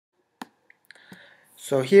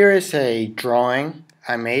So here is a drawing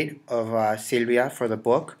I made of Sylvia for the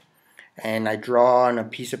book, and I draw on a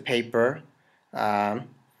piece of paper. Um,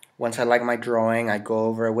 Once I like my drawing, I go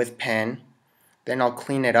over it with pen. Then I'll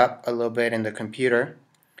clean it up a little bit in the computer.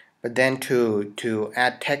 But then to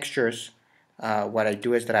add textures, what I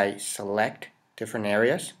do is that I select different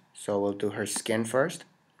areas. So we'll do her skin first.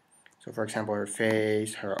 So for example, her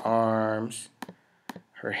face, her arms,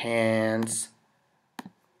 her hands,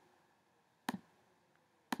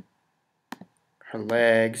 her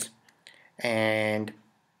legs, and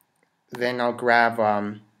then I'll grab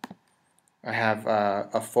I have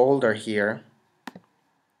a folder here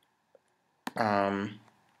um,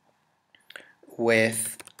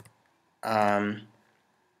 with um,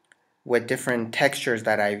 with different textures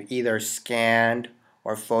that I've either scanned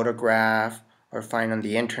or photographed or find on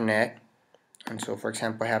the internet. And so for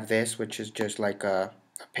example, I have this, which is just like a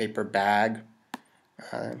paper bag,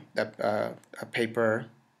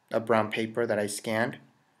 a brown paper that I scanned.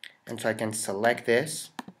 And so I can select this,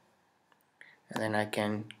 and then I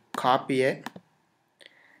can copy it,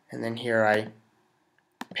 and then here I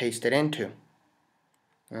paste it into,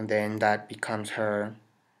 and then that becomes her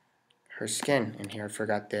skin. And here I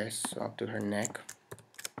forgot this, so I'll do her neck.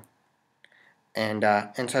 And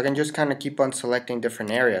so I can just kind of keep on selecting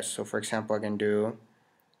different areas. So for example, I can do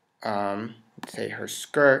let's say her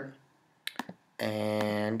skirt,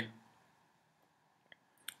 and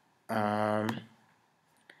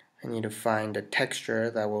I need to find a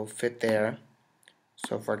texture that will fit there.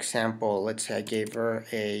 So for example, let's say I gave her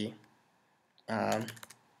a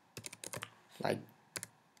like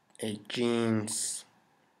a jeans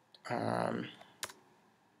a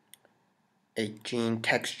jean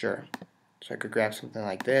texture. So I could grab something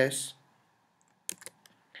like this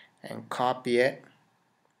and copy it,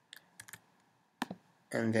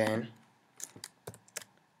 and then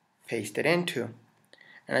paste it into.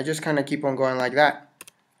 And I just kind of keep on going like that.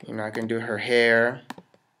 You know, I can do her hair.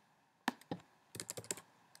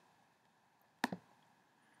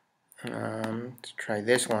 Let's try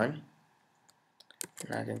this one.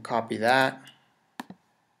 And I can copy that,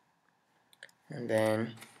 and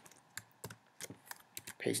then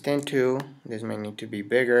paste into. This may need to be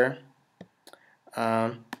bigger.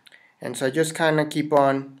 And so I just kind of keep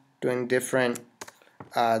on doing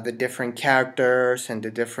the different characters and the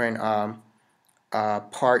different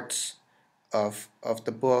parts of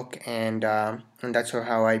the book, and that's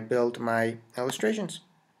how I build my illustrations.